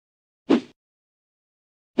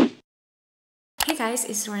Hey guys,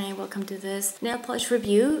 it's Renee. Welcome to this nail polish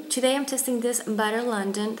review. Today I'm testing this Butter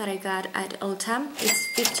London that I got at Ulta. It's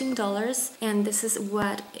 $15 and this is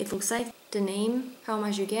what it looks like. The name, how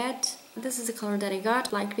much you get. This is the color that I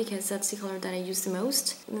got, like because that's the color that I use the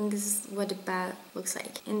most. And then this is what the bag looks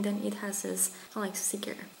like. And then it has this like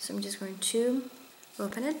sticker. So I'm just going to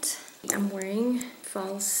open it. I'm wearing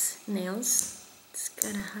false nails. It's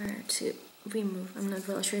kind of hard to remove. I'm not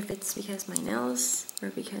really sure if it's because my nails or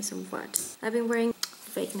because of what. I've been wearing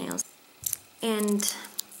fake nails and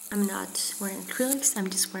I'm not wearing acrylics. I'm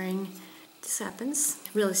just wearing, this happens,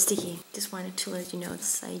 really sticky. Just wanted to let you know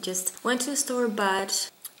this. I just went to the store, bought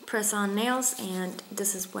press-on nails, and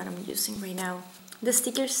this is what I'm using right now. The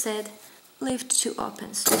sticker said lift to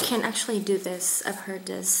open, so you can actually do this. I've heard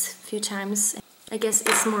this a few times. I guess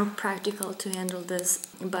it's more practical to handle this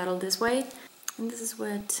bottle this way. And this is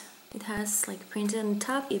what it has like printed on the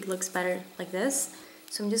top. It looks better like this.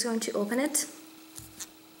 So I'm just going to open it.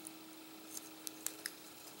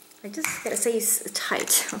 I just gotta say it's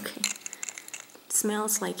tight. Okay. It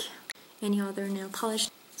smells like any other nail polish.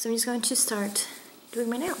 So I'm just going to start doing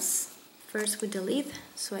my nails. First with the lid,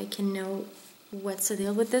 so I can know what's the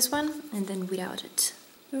deal with this one, and then without it.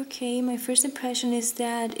 Okay, my first impression is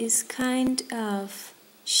that it's kind of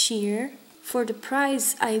sheer. For the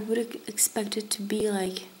price, I would expect it to be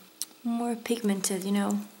like more pigmented, you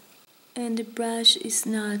know. And the brush is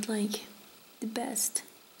not like the best.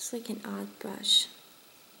 It's like an odd brush.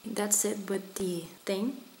 That's it with the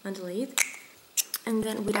thing on the lid. And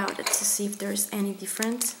then without it, to see if there's any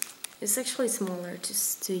difference. It's actually smaller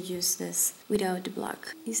to use this without the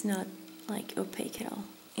block. It's not like opaque at all.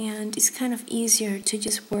 And it's kind of easier to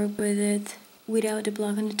just work with it without the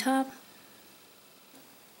block on the top.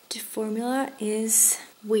 The formula is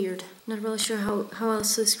weird. Not really sure how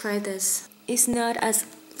else to describe this. It's not as...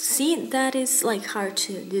 See, that is like hard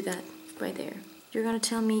to do that right there. You're gonna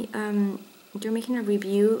tell me you're making a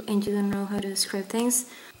review and you don't know how to describe things.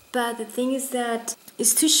 But the thing is that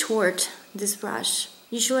it's too short, this brush.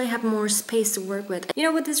 Usually I have more space to work with. You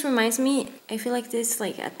know what this reminds me? I feel like this is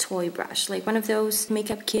like a toy brush. Like one of those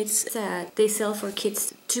makeup kits that they sell for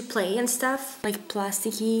kids to play and stuff. Like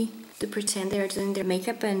plasticky, to pretend they're doing their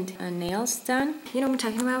makeup and nails done. You know what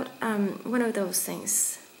I'm talking about? One of those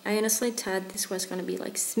things. I honestly thought this was gonna be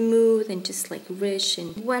like smooth and just like rich.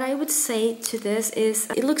 And what I would say to this is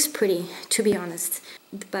it looks pretty, to be honest.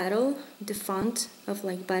 The bottle, the font of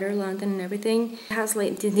like Butter London and everything, it has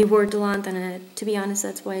like the word London in it. To be honest,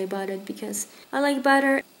 that's why I bought it, because I like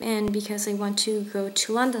butter and because I want to go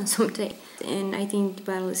to London someday. And I think the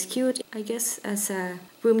bottle is cute. I guess as a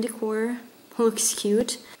room decor, looks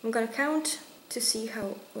cute. I'm gonna count to see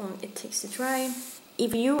how long it takes to dry.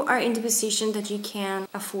 If you are in the position that you can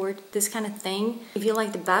afford this kind of thing, if you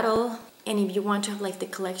like the bottle and if you want to have like the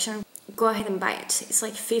collection, go ahead and buy it. It's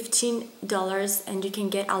like $15 and you can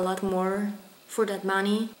get a lot more for that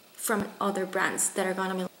money from other brands that are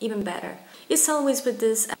gonna be even better. It's always with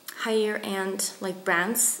this higher end like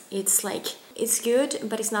brands, it's like it's good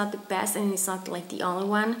but it's not the best and it's not like the only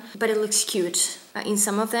one, but it looks cute. In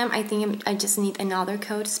some of them I think I just need another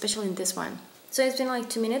coat, especially in this one. So it's been like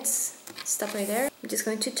 2 minutes. Stop right there. I'm just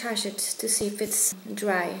going to touch it to see if it's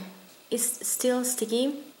dry. It's still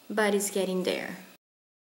sticky, but it's getting there.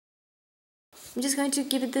 I'm just going to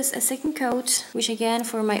give it this a second coat, which again,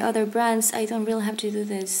 for my other brands, I don't really have to do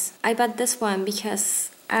this. I bought this one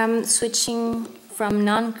because I'm switching from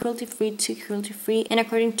non-cruelty-free to cruelty-free, and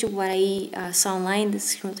according to what I saw online,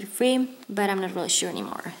 this is cruelty-free, but I'm not really sure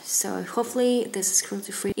anymore. So hopefully this is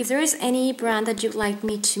cruelty-free. If there is any brand that you'd like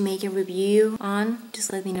me to make a review on,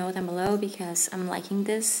 just let me know down below because I'm liking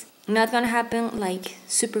this. Not gonna happen like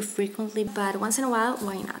super frequently, but once in a while,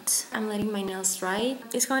 why not? I'm letting my nails dry.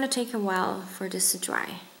 It's going to take a while for this to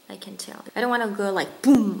dry, I can tell. I don't want to go like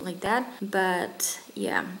boom like that, but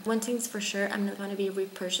yeah. One thing's for sure, I'm not going to be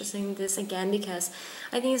repurchasing this again because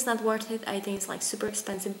I think it's not worth it. I think it's like super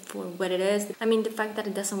expensive for what it is. I mean, the fact that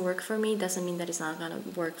it doesn't work for me doesn't mean that it's not going to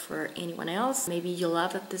work for anyone else. Maybe you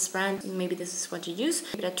love this brand, maybe this is what you use.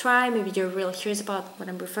 Give it a try, maybe you're really curious about what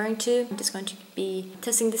I'm referring to. I'm just going to be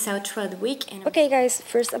testing this out throughout the week. And okay guys,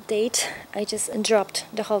 first update. I just dropped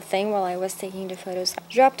the whole thing while I was taking the photos. I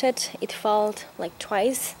dropped it, it fell like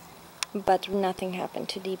twice, but nothing happened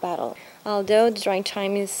to the bottle. Although the drying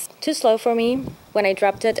time is too slow for me, when I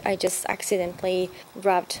dropped it, I just accidentally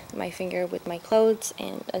rubbed my finger with my clothes,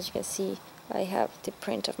 and as you can see, I have the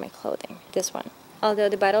print of my clothing, this one. Although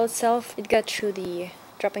the bottle itself, it got through the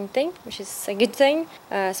dropping thing, which is a good thing,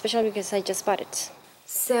 especially because I just bought it.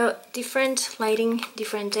 So different lighting,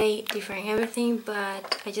 different day, different everything,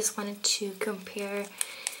 but I just wanted to compare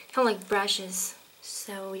kind of like brushes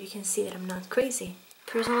so you can see that I'm not crazy.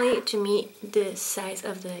 Personally, to me, the size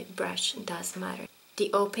of the brush does matter. The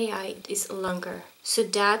OPI is longer, so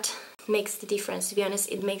that makes the difference. To be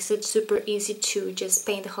honest, it makes it super easy to just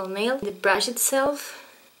paint the whole nail. The brush itself,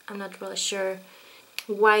 I'm not really sure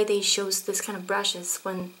why they chose this kind of brushes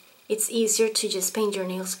when it's easier to just paint your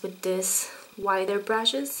nails with this wider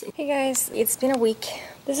brushes. Hey guys, it's been a week.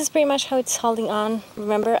 This is pretty much how it's holding on.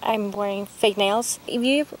 Remember, I'm wearing fake nails. If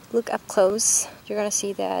you look up close, you're gonna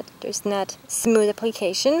see that there's not smooth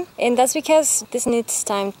application, and that's because this needs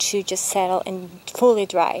time to just settle and fully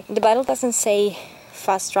dry. The bottle doesn't say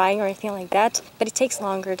fast drying or anything like that, but it takes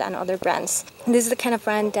longer than other brands. This is the kind of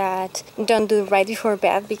brand that don't do right before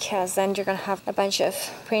bed, because then you're gonna have a bunch of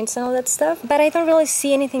prints and all that stuff. But I don't really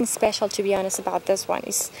see anything special, to be honest, about this one.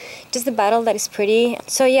 It's just the bottle that is pretty.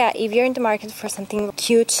 So yeah, if you're in the market for something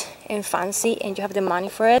cute and fancy and you have the money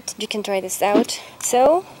for it, you can try this out.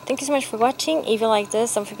 So thank you so much for watching. If you like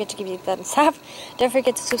this, don't forget to give it a thumbs up. Don't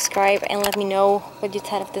forget to subscribe and let me know what you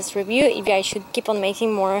thought of this review. If I should keep on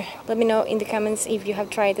making more, let me know in the comments if you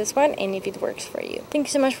have tried this one and if it works for you. Thank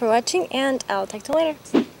you so much for watching, and I'll talk to you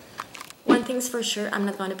later. One thing's for sure, I'm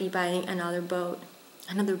not going to be buying another boat.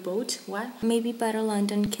 Another boat? What? Maybe Better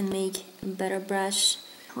London can make a better brush.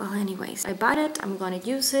 Well, anyways, I bought it, I'm going to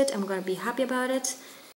use it, I'm going to be happy about it.